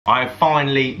I have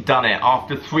finally done it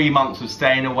after 3 months of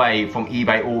staying away from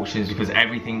eBay auctions because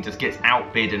everything just gets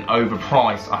outbid and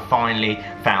overpriced. I finally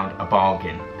found a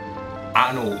bargain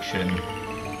at an auction.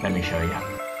 Let me show you.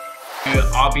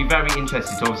 I'll be very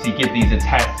interested to obviously give these a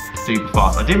test super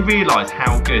fast. I didn't realise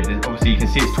how good, obviously you can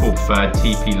see it's Torque Preferred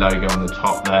TP logo on the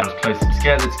top there. It's close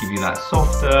together to give you that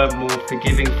softer, more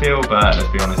forgiving feel, but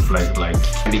let's be honest, blade.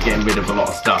 I'll be getting rid of a lot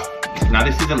of stuff. Now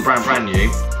this isn't brand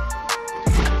new,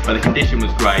 but the condition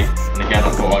was great, and again I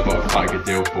thought I got quite a good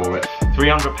deal for it.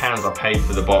 £300 I paid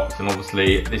for the box, and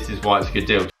obviously this is why it's a good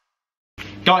deal.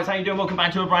 Guys, how you doing? Welcome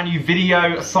back to a brand new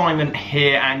video. Simon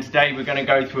here, and today we're going to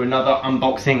go through another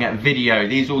unboxing video.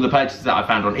 These are all the purchases that I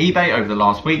found on eBay over the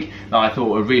last week that I thought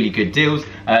were really good deals,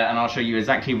 and I'll show you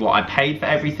exactly what I paid for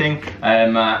everything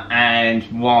and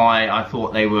why I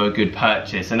thought they were a good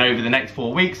purchase. And over the next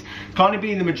 4 weeks, kind of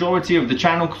being the majority of the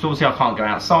channel, because obviously I can't go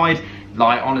outside.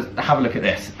 Like, honest, have a look at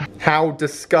this. How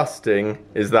disgusting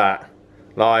is that?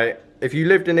 Like, if you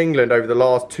lived in England over the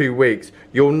last 2 weeks,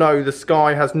 you'll know the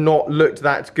sky has not looked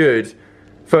that good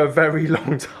for a very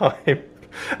long time.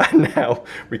 And now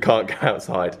we can't go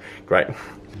outside. Great.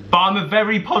 But I'm a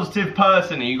very positive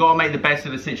person, and you've got to make the best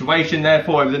of the situation.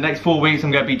 Therefore, over the next 4 weeks,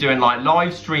 I'm going to be doing like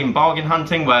live stream bargain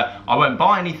hunting, where I won't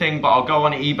buy anything, but I'll go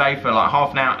on eBay for like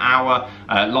half an hour,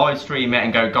 live stream it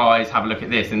and go, guys, have a look at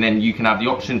this. And then you can have the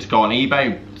option to go on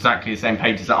eBay, exactly the same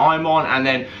pages that I'm on, and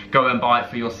then go and buy it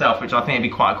for yourself, which I think would be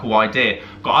quite a cool idea.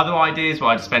 I've got other ideas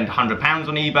where I'd spend £100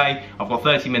 on eBay. I've got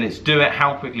 30 minutes to do it.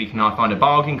 How quickly can I find a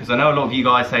bargain? Because I know a lot of you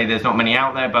guys say there's not many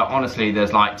out there, but honestly,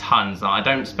 there's like tons. I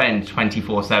don't spend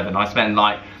 24/7. I spend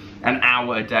like an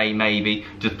hour a day maybe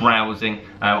just browsing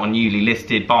on newly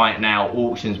listed, buy it now,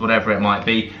 auctions, whatever it might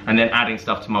be, and then adding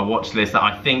stuff to my watch list that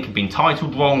I think have been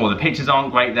titled wrong, or the pictures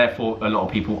aren't great, therefore a lot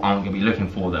of people aren't going to be looking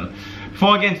for them.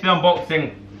 Before I get into the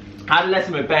unboxing, I had a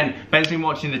lesson with Ben. Ben's been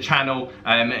watching the channel.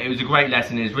 It was a great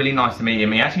lesson. It was really nice to meet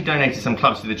him. He actually donated some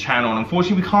clubs to the channel, and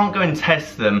unfortunately we can't go and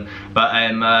test them, but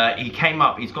he came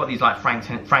up, he's got these like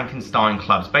Frankenstein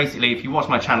clubs. Basically, if you watched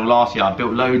my channel last year, I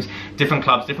built loads, different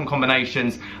clubs, different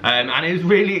combinations, and it was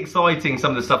really exciting,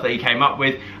 some of the stuff that he came up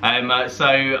with.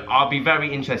 So I'll be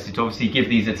very interested to obviously give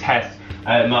these a test.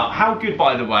 How good,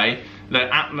 by the way, the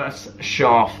Atmos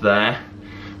shaft there,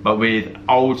 but with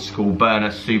old school burner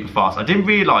super fast. I didn't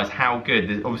realise how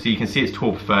good, obviously you can see it's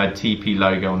Torque Preferred TP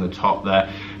logo on the top there.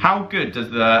 How good does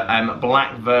the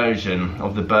black version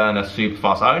of the burner super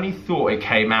fast? I only thought it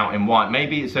came out in white.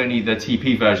 Maybe it's only the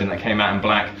TP version that came out in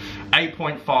black.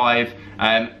 8.5,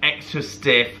 extra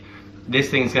stiff.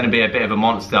 This thing's going to be a bit of a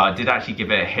monster. I did actually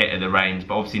give it a hit at the range,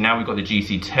 but obviously now we've got the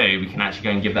GC2, we can actually go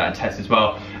and give that a test as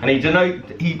well. And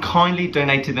he kindly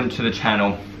donated them to the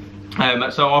channel.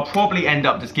 So I'll probably end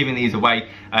up just giving these away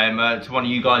to one of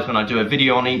you guys when I do a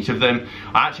video on each of them.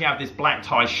 I actually have this black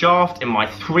tie shaft in my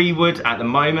 3-wood at the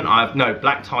moment. I have no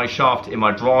black tie shaft in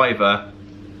my driver.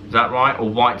 Is that right? Or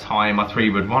white tie in my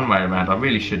 3-wood, one way around. I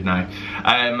really should know.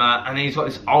 And then he's got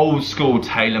this old school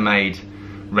TaylorMade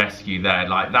rescue there.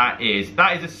 Like that is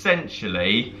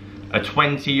essentially a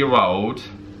 20-year-old,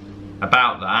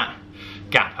 about that,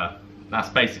 Gapper. That's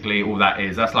basically all that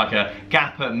is. That's like a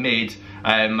Gapper mid,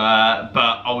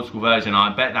 but old school version.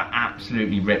 I bet that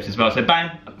absolutely rips as well. So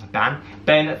Ben,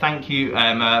 thank you.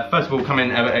 First of all, coming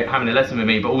having a lesson with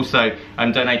me, but also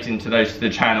donating to those to the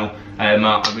channel.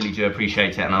 I really do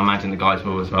appreciate it, and I imagine the guys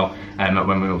will as well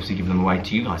when we obviously give them away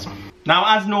to you guys.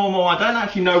 Now, as normal, I don't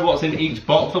actually know what's in each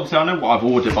box. Obviously, I know what I've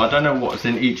ordered, but I don't know what's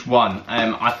in each one.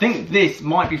 I think this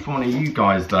might be from one of you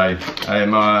guys, though.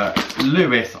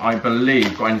 Lewis, I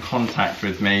believe, got in contact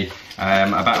with me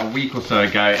about a week or so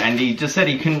ago, and he just said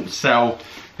he couldn't sell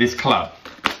this club.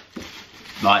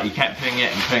 Like, he kept putting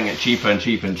it cheaper and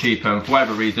cheaper and cheaper, and for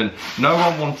whatever reason, no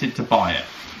one wanted to buy it.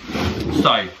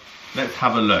 So, let's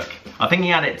have a look. I think he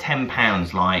had it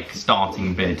 £10, like,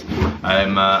 starting bid.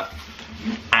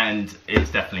 And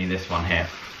it's definitely this one here.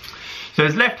 So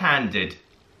it's left-handed,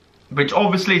 which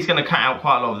obviously is going to cut out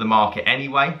quite a lot of the market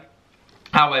anyway.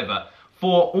 However,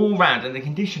 for all round, and the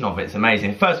condition of it's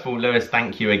amazing. First of all, Lewis,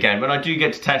 thank you again. When I do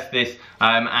get to test this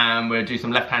and we'll do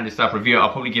some left-handed stuff review,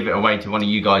 I'll probably give it away to one of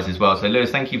you guys as well. So Lewis,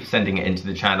 thank you for sending it into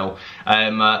the channel.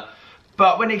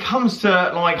 But when it comes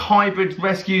to like hybrid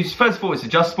rescues, first of all, it's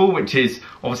adjustable, which is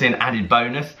obviously an added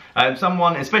bonus.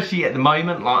 Someone, especially at the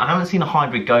moment, like I haven't seen a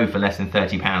hybrid go for less than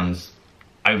 £30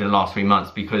 over the last 3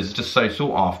 months, because it's just so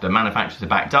sought after. Manufacturers are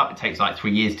backed up. It takes like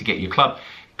 3 years to get your club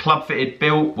fitted,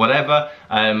 built, whatever.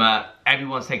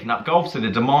 Everyone's taking up golf, so the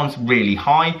demand's really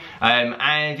high.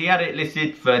 And he had it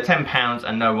listed for £10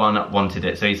 and no one wanted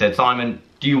it. So he said, Simon,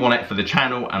 do you want it for the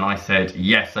channel? And I said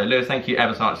yes. So Lewis, thank you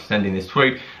ever so much for sending this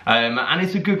through. And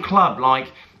it's a good club.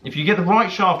 Like, if you get the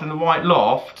right shaft and the right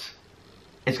loft,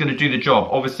 it's going to do the job.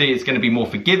 Obviously, it's going to be more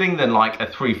forgiving than like a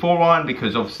 3/4 iron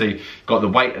because obviously got the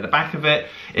weight at the back of it.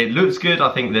 It looks good. I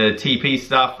think the TP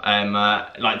stuff,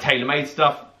 like TaylorMade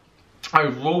stuff,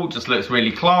 overall just looks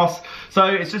really class. So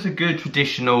it's just a good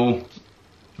traditional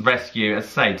rescue. As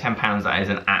I say, £10, that is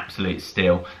an absolute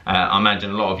steal. I imagine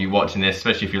a lot of you watching this,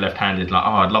 especially if you're left-handed, like,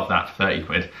 oh, I'd love that for 30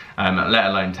 quid, let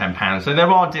alone £10. So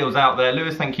there are deals out there.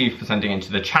 Lewis, thank you for sending it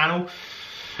to the channel.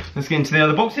 Let's get into the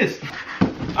other boxes.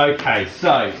 Okay,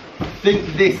 so I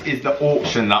think this is the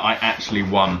auction that I actually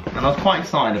won, and I was quite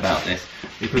excited about this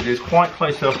because it's quite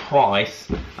close to a price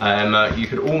you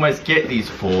could almost get these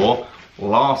for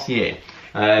last year.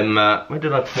 Where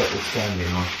did I put the standing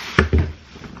on?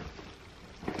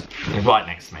 Right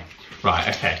next to me. Right,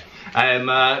 okay.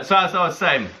 So as I was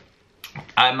saying,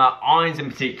 irons in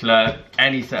particular,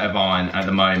 any set of iron at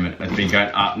the moment has been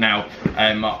going up. Now,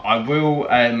 I will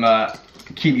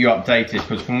keep you updated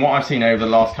because from what I've seen over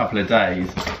the last couple of days,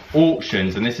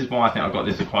 auctions, and this is why I think I got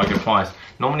this at quite a good price.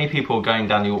 Not many people are going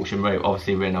down the auction route.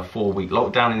 Obviously, we're in a 4-week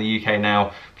lockdown in the UK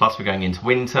now, plus we're going into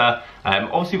winter.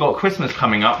 Obviously, we've got Christmas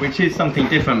coming up, which is something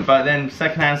different, but then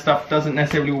secondhand stuff doesn't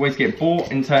necessarily always get bought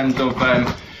in terms of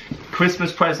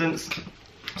Christmas presents.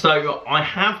 So I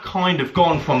have kind of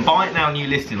gone from buy it now new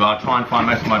listed where I try and find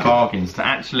most of my bargains to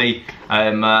actually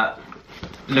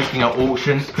looking at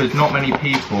auctions, because not many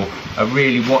people are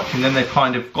really watching them. They've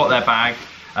kind of got their bag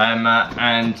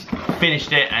and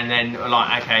finished it, and then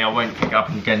like, okay, I won't pick it up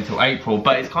again until April.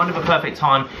 But it's kind of a perfect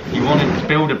time. You want to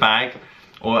build a bag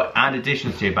or add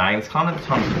additions to your bag, it's kind of the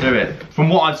time to do it. From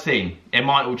what I've seen, it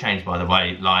might all change by the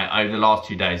way, like over the last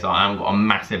 2 days, I haven't got a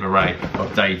massive array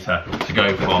of data to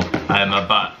go from,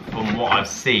 but from what I've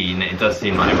seen, it does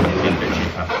seem like everything's getting a bit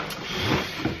cheaper.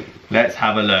 Let's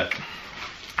have a look.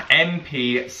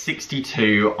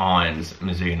 MP62 irons,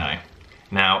 Mizuno.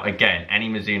 Now again, any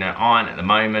Mizuno iron at the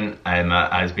moment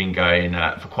has been going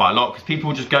for quite a lot, because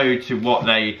people just go to what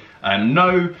they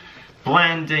know.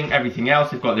 Branding, everything else.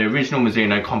 They've got the original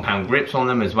Mizuno compound grips on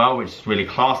them as well, which is really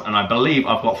class, and I believe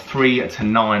I've got 3 to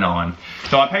 9 iron.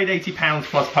 So I paid £80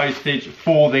 plus postage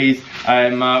for these,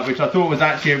 which I thought was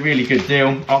actually a really good deal.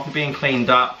 After being cleaned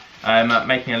up,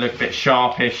 making it look a bit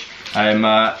sharpish,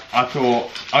 I thought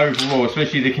overall,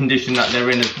 especially the condition that they're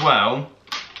in as well,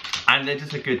 and they're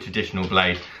just a good traditional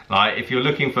blade. Like if you're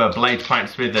looking for a blade to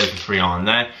practice with, there's a 3 iron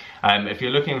there. If you're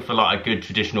looking for like a good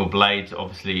traditional blade to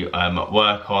obviously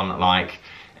work on, like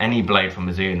any blade from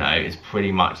Mizuno is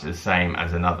pretty much the same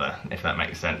as another, if that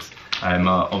makes sense.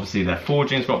 Obviously their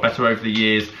forging's got better over the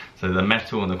years, so the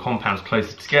metal and the compound's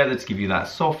closer together to give you that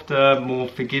softer, more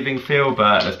forgiving feel,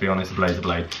 but let's be honest, a blade's a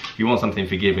blade. If you want something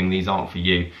forgiving, these aren't for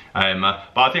you. But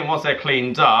I think once they're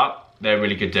cleaned up, they're a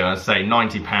really good deal. I'd say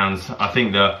 £90, I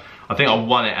think I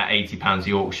won it at £80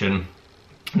 the auction.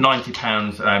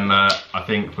 £90 I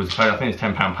think it's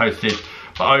 £10 postage,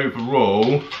 but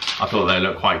overall I thought they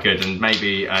looked quite good, and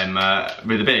maybe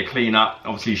with a bit of clean up,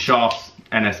 obviously shafts,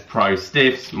 NS Pro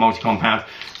stiffs, multi-compound,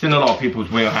 it's in a lot of people's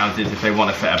wheelhouses if they want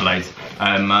a set of blades,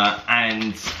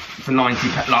 and for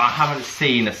 £90, like I haven't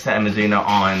seen a set of Mizuno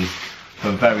irons for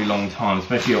a very long time,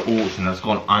 especially at auction, that's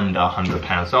gone under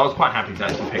 £100. So I was quite happy to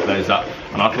actually pick those up,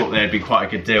 and I thought they'd be quite a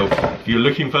good deal. If you're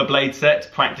looking for a blade set to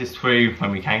practice through,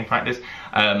 when we can practice,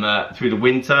 through the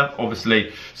winter,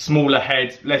 obviously smaller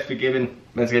head, less forgiving,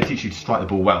 that's going to teach you to strike the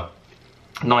ball well.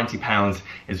 £90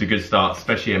 is a good start,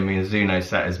 especially a Mizuno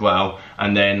set as well.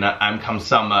 And then come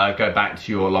summer, go back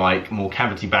to your like more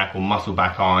cavity back or muscle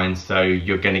back irons, so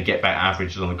you're going to get better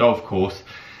averages on the golf course.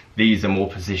 These are more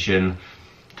position,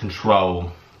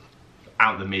 control,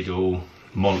 out the middle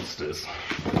monsters.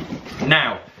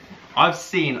 Now I've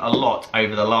seen a lot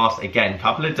over the last, again,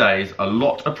 couple of days, a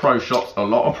lot of pro shops, a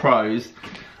lot of pros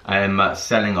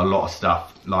selling a lot of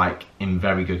stuff like in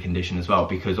very good condition as well,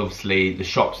 because obviously the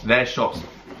shops, their shops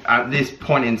at this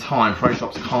point in time, pro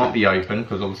shops can't be open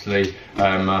because obviously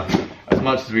as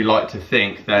much as we like to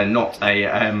think, they're not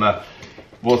a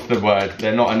what's the word,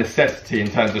 they're not a necessity in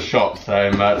terms of shops,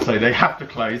 so they have to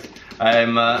close.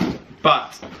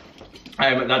 But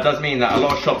that does mean that a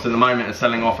lot of shops at the moment are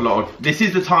selling off a lot of, this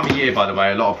is the time of year by the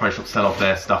way, a lot of pro shops sell off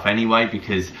their stuff anyway,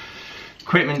 because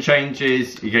equipment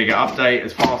changes, you're going to get update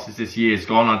as fast as this year's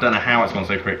gone. I don't know how it's gone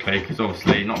so quickly, because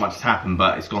obviously not much has happened,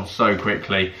 but it's gone so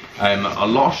quickly. A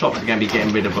lot of shops are going to be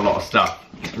getting rid of a lot of stuff.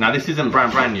 Now this isn't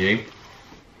brand new,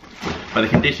 but the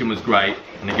condition was great,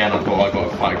 and again I thought I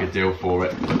got quite a good deal for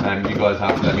it. You guys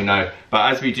have to let me know.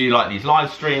 But as we do like these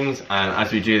live streams,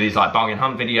 as we do these like bargain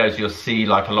hunt videos, you'll see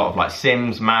like a lot of like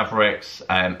Sims, Mavericks,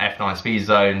 F9 Speed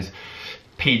Zones,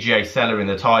 PGA seller in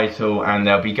the title, and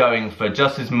they'll be going for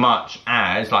just as much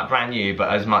as, like brand new, but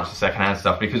as much as second-hand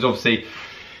stuff, because obviously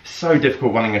it's so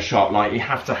difficult running a shop. Like, you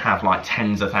have to have like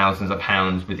tens of thousands of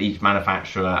pounds with each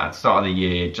manufacturer at the start of the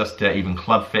year just to even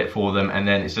club fit for them, and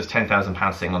then it's just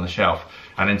 £10,000 sitting on the shelf.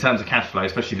 And in terms of cash flow,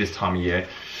 especially this time of year,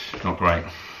 not great.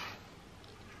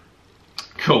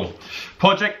 Cool.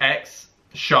 Project X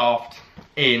shaft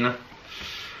in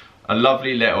a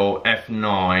lovely little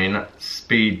F9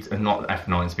 speed, not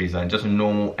F9 speed zone, just a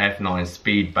normal F9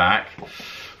 speed back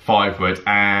 5-wood,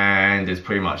 and it's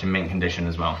pretty much in mint condition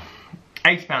as well.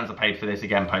 £80 I paid for this,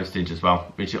 again postage as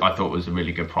well, which I thought was a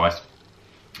really good price.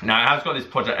 Now it has got this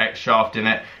Project X shaft in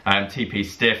it, TP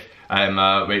stiff,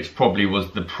 which probably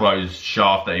was the Pro's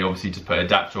shaft that you obviously just put an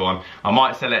adapter on. I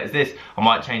might sell it as this, I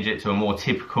might change it to a more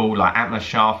typical like Atlas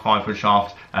shaft, 5-wood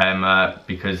shaft,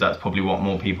 because that's probably what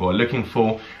more people are looking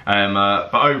for.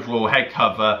 But overall, head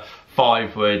cover,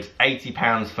 5-wood,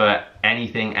 £80 for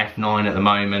anything F9 at the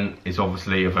moment is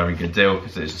obviously a very good deal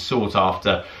because it's sought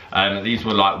after. These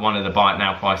were like one of the buy it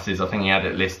now prices. I think he had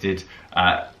it listed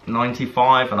at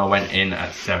 95 and I went in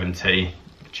at 70.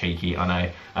 Cheeky, I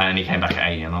know, and he came back at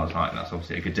 80 and I was like, that's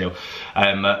obviously a good deal.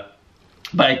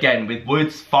 But again, with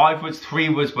woods, 5-woods,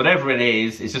 3-woods, whatever it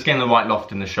is, it's just getting the right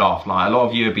loft in the shaft. Like, a lot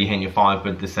of you would be hitting your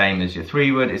 5-wood the same as your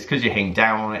 3-wood. It's because you're hitting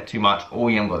down on it too much, or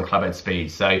you haven't got the club head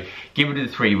speed. So give it to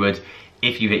the 3-wood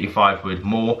if you hit your 5-wood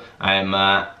more,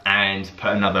 and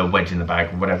put another wedge in the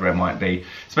bag or whatever it might be.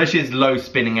 Especially as low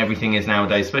spinning everything is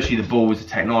nowadays, especially the balls, the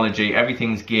technology,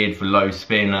 everything's geared for low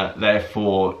spin.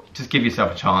 Therefore, just give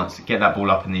yourself a chance, get that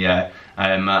ball up in the air,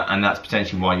 and that's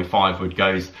potentially why your 5-wood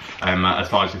goes as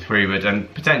far as your 3-wood,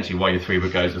 and potentially why your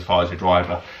 3-wood goes as far as your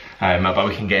driver. But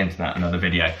we can get into that in another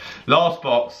video. Last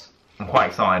box, I'm quite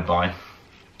excited by.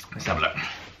 Let's have a look.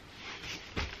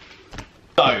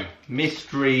 So,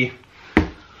 mystery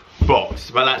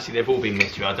box. Well, actually they've all been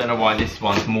mystery. I don't know why this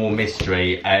one's more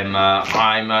mystery. I'm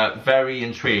very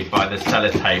intrigued by the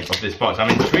sellotape of this box.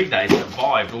 I'm intrigued that it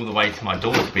survived all the way to my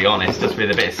door, to be honest, just with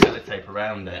a bit of sellotape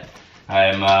around it.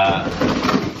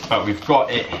 But we've got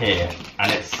it here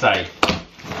and it's safe.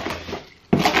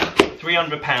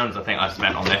 £300 I think I've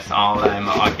spent on this.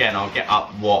 Again, I'll get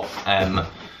up what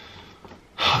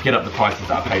I'll get up the prices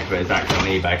that I paid for it exactly on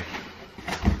eBay.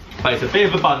 But it's a bit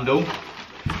of a bundle.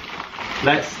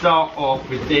 Let's start off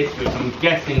with this, which I'm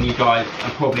guessing you guys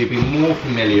are probably be more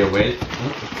familiar with.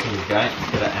 Oh, here we go,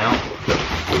 let's get it out.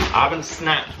 I haven't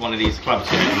snapped one of these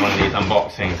clubs yet in one of these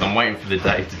unboxings. I'm waiting for the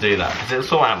day to do that, because it'll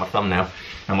sort out my thumbnail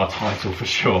and my title for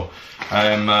sure.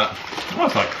 Oh,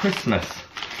 it's like Christmas.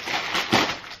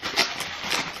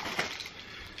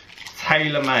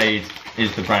 TaylorMade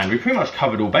is the brand. We pretty much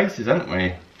covered all bases, haven't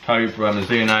we? Cobra,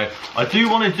 Mizuno. I do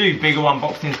want to do bigger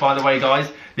unboxings, by the way,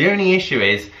 guys. The only issue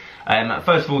is,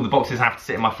 first of all, the boxes have to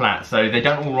sit in my flat, so they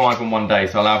don't all arrive on one day.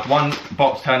 So I'll have one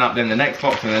box turn up, then the next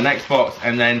box, and the next box,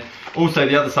 and then also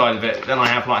the other side of it, then I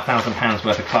have like £1,000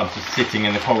 worth of clubs just sitting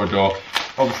in the corridor.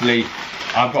 Obviously,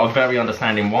 I've got a very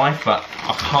understanding wife, but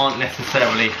I can't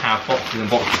necessarily have boxes and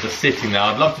boxes just sitting there.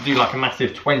 I'd love to do like a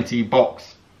massive 20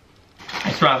 box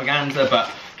extravaganza,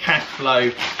 but cash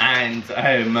flow and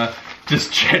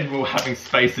just general having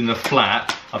space in the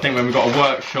flat. I think when we've got a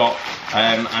workshop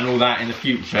and all that in the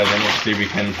future, then obviously we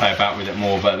can play about with it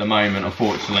more. But at the moment,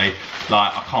 unfortunately,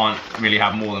 like I can't really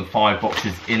have more than 5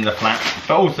 boxes in the flat.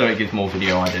 But also it gives more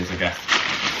video ideas, I guess.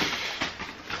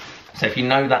 So if you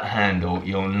know that handle,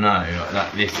 you'll know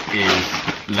that this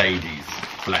is Ladies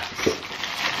Flex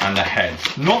and the head.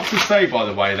 Not to say, by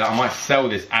the way, that I might sell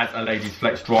this as a Ladies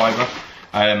Flex driver.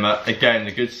 Again,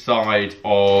 the good side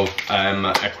of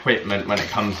equipment when it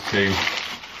comes to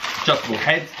adjustable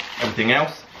heads, everything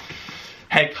else.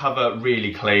 Head cover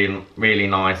really clean, really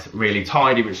nice, really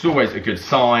tidy, which is always a good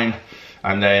sign.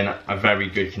 And then a very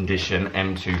good condition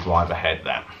M2 driver head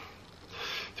there.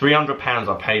 £300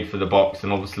 I paid for the box,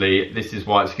 and obviously this is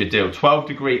why it's a good deal. 12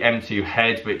 degree M2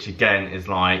 head, which again is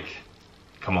like,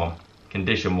 come on,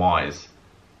 condition wise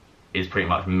is pretty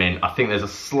much mint. I think there's a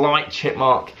slight chip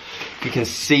mark. You can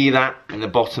see that in the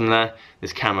bottom there.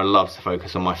 This camera loves to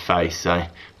focus on my face, so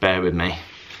bear with me.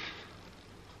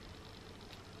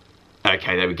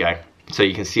 Okay, there we go. So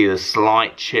you can see the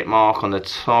slight chip mark on the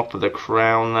top of the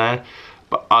crown there,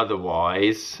 but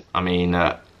otherwise, I mean,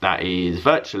 that is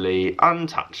virtually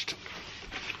untouched.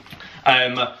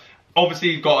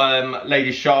 Obviously you've got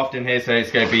ladies shaft in here, so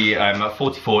it's going to be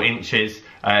 44 inches.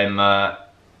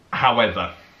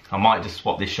 However, I might just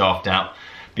swap this shaft out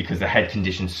because the head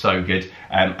condition's so good,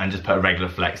 and just put a regular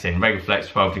flex in. Regular flex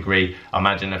 12 degree, I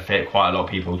imagine it'll fit quite a lot of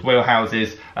people's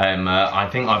wheelhouses. I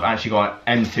think I've actually got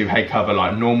M2 head cover,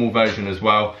 like normal version as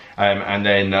well, and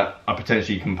then I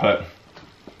potentially can put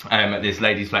this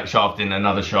ladies flex shaft in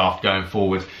another shaft going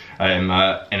forward in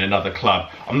another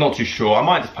club. I'm not too sure. I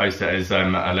might just post it as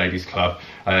a ladies club.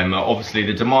 Obviously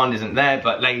the demand isn't there,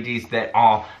 but ladies, there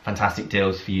are fantastic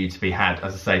deals for you to be had.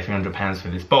 As I say, £300 for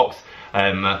this box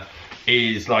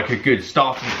is like a good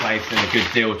starting place and a good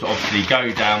deal to obviously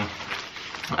go down.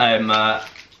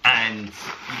 And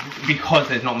because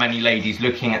there's not many ladies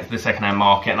looking at the second-hand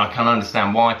market, and I can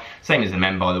understand why, same as the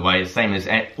men by the way, same as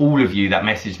all of you that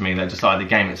messaged me that decided the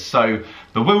game, it's so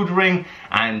bewildering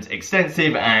and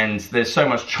extensive and there's so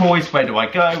much choice. Where do I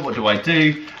go, what do I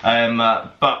do?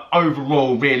 But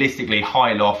overall, realistically,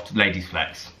 high loft, ladies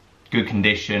flex, good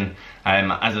condition.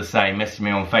 As I say, message me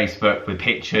on Facebook with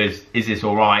pictures, is this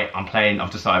all right? I'm playing,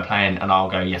 I've decided playing, and I'll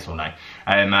go yes or no.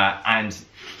 And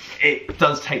it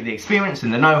does take the experience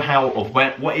and the know-how of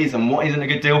what is and what isn't a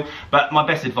good deal. But my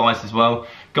best advice as well,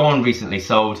 go on recently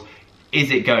sold.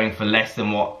 Is it going for less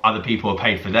than what other people have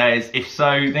paid for theirs? If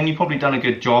so, then you've probably done a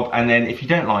good job. And then if you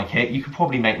don't like it, you could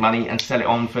probably make money and sell it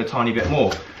on for a tiny bit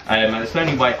more. It's the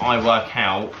only way I work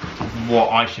out what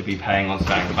I should be paying on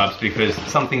certain clubs, because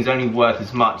something's only worth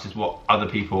as much as what other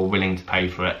people are willing to pay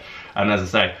for it. And as I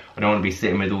say, I don't want to be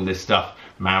sitting with all this stuff.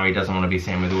 Mary doesn't want to be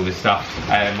sitting with all this stuff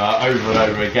over and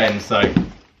over again, so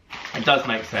it does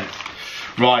make sense.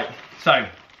 Right, so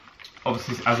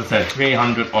obviously, as I said,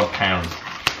 300 odd pounds.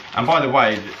 And by the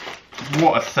way,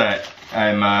 what a set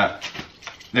that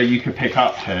you could pick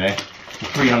up here for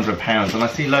 300 pounds. And I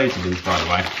see loads of these, by the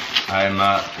way. I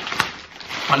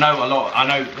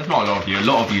know there's not a lot of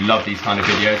you love these kind of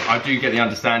videos. I do get the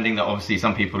understanding that obviously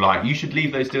some people like, you should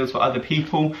leave those deals for other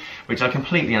people, which I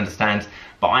completely understand,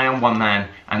 but I am one man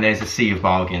and there's a sea of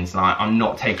bargains, and I'm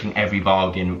not taking every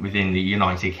bargain within the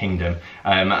United Kingdom.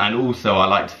 And also I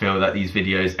like to feel that these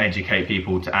videos educate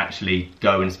people to actually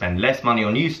go and spend less money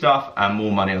on new stuff and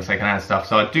more money on second-hand stuff.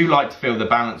 So I do like to feel the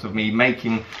balance of me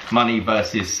making money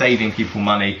versus saving people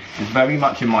money is very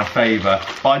much in my favour.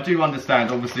 But I do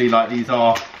understand, obviously, like, these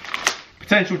are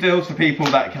potential deals for people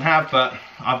that can have, but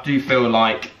I do feel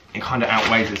like it kind of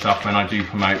outweighs itself when I do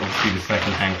promote obviously the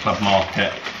second-hand club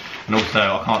market. And also,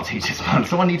 I can't teach this one,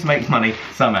 so I need to make money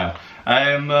somehow.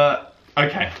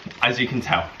 Okay, as you can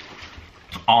tell,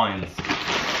 irons.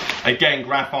 Again,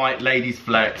 graphite, ladies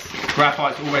flex.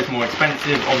 Graphite's always more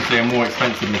expensive, obviously a more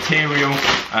expensive material.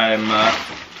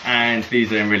 And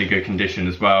these are in really good condition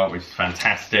as well, which is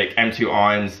fantastic. M2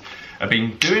 irons have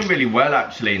been doing really well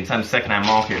actually in terms of second-hand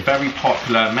market. Very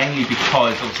popular, mainly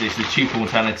because obviously it's a cheaper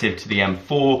alternative to the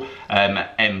M4,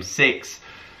 M6,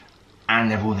 and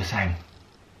they're all the same.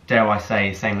 Dare I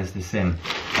say, same as the Sim.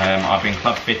 I've been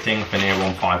club fitting for near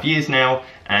on 5 years now,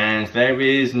 and there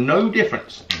is no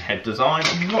difference in head design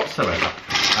whatsoever.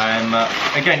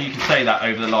 Again, you can say that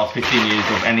over the last 15 years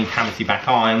of any cavity back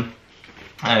iron.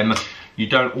 You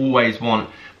don't always want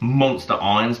monster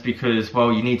irons because,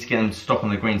 well, you need to get them to stop on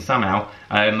the green somehow.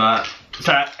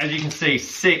 So as you can see,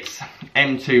 6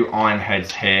 M2 iron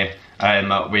heads here.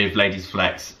 With ladies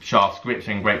flex. Shafts, grips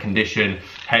in great condition.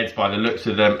 Heads, by the looks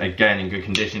of them, again in good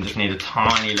condition. Just need a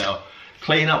tiny little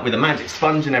clean up with a magic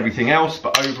sponge and everything else,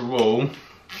 but overall,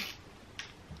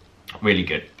 really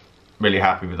good. Really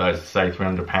happy with those, say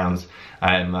 £300.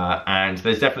 And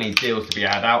there's definitely deals to be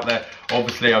had out there.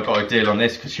 Obviously, I got a deal on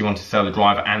this because she wanted to sell the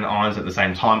driver and the irons at the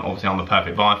same time. Obviously, I'm the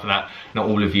perfect buyer for that. Not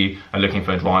all of you are looking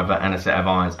for a driver and a set of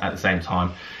irons at the same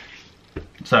time.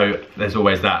 So there's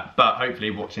always that. But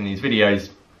hopefully, watching these videos,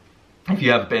 if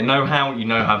you have a bit of know-how, you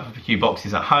know, have a few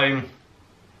boxes at home,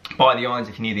 buy the irons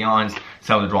if you need the irons,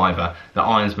 sell the driver. The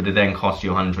irons would have then cost you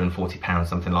 £140,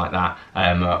 something like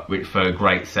that, which for a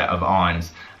great set of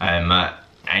irons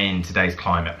in today's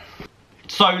climate.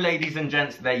 So ladies and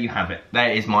gents, there you have it.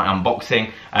 There is my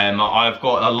unboxing. I've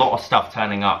got a lot of stuff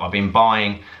turning up. I've been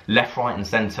buying left, right and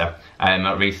centre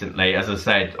recently. As I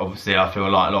said, obviously I feel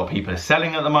like a lot of people are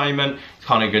selling at the moment. It's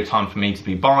kind of a good time for me to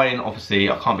be buying. Obviously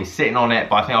I can't be sitting on it,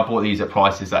 but I think I bought these at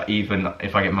prices that even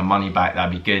if I get my money back,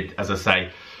 that'd be good. As I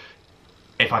say,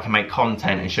 if I can make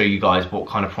content and show you guys what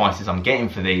kind of prices I'm getting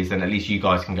for these, then at least you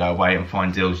guys can go away and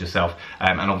find deals yourself,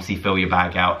 and obviously fill your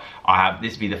bag out.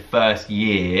 This will be the first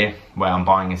year where I'm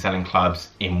buying and selling clubs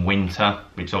in winter,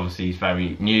 which obviously is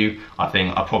very new. I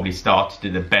think I probably started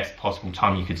at the best possible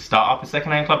time you could start up a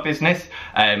second-hand club business.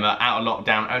 Out of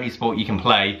lockdown, only sport you can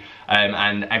play,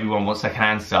 and everyone wants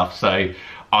second-hand stuff. So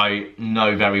I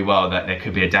know very well that there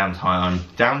could be a downturn.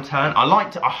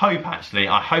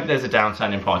 I hope there's a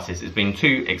downturn in prices. It's been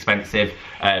too expensive,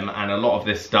 and a lot of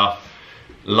this stuff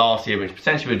last year, which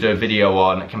potentially we'll do a video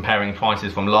on comparing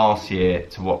prices from last year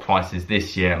to what prices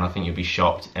this year, and I think you'll be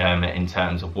shocked in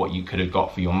terms of what you could have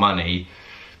got for your money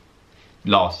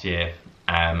last year,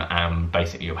 and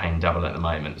basically you're paying double at the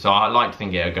moment. So I like to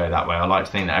think it'll go that way. I like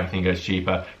to think that everything goes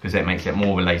cheaper because it makes it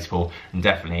more relatable and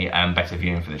definitely better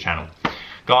viewing for the channel.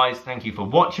 Guys, thank you for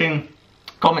watching.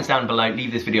 Comments down below,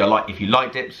 leave this video a like if you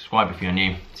liked it, subscribe if you're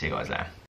new. See you guys later.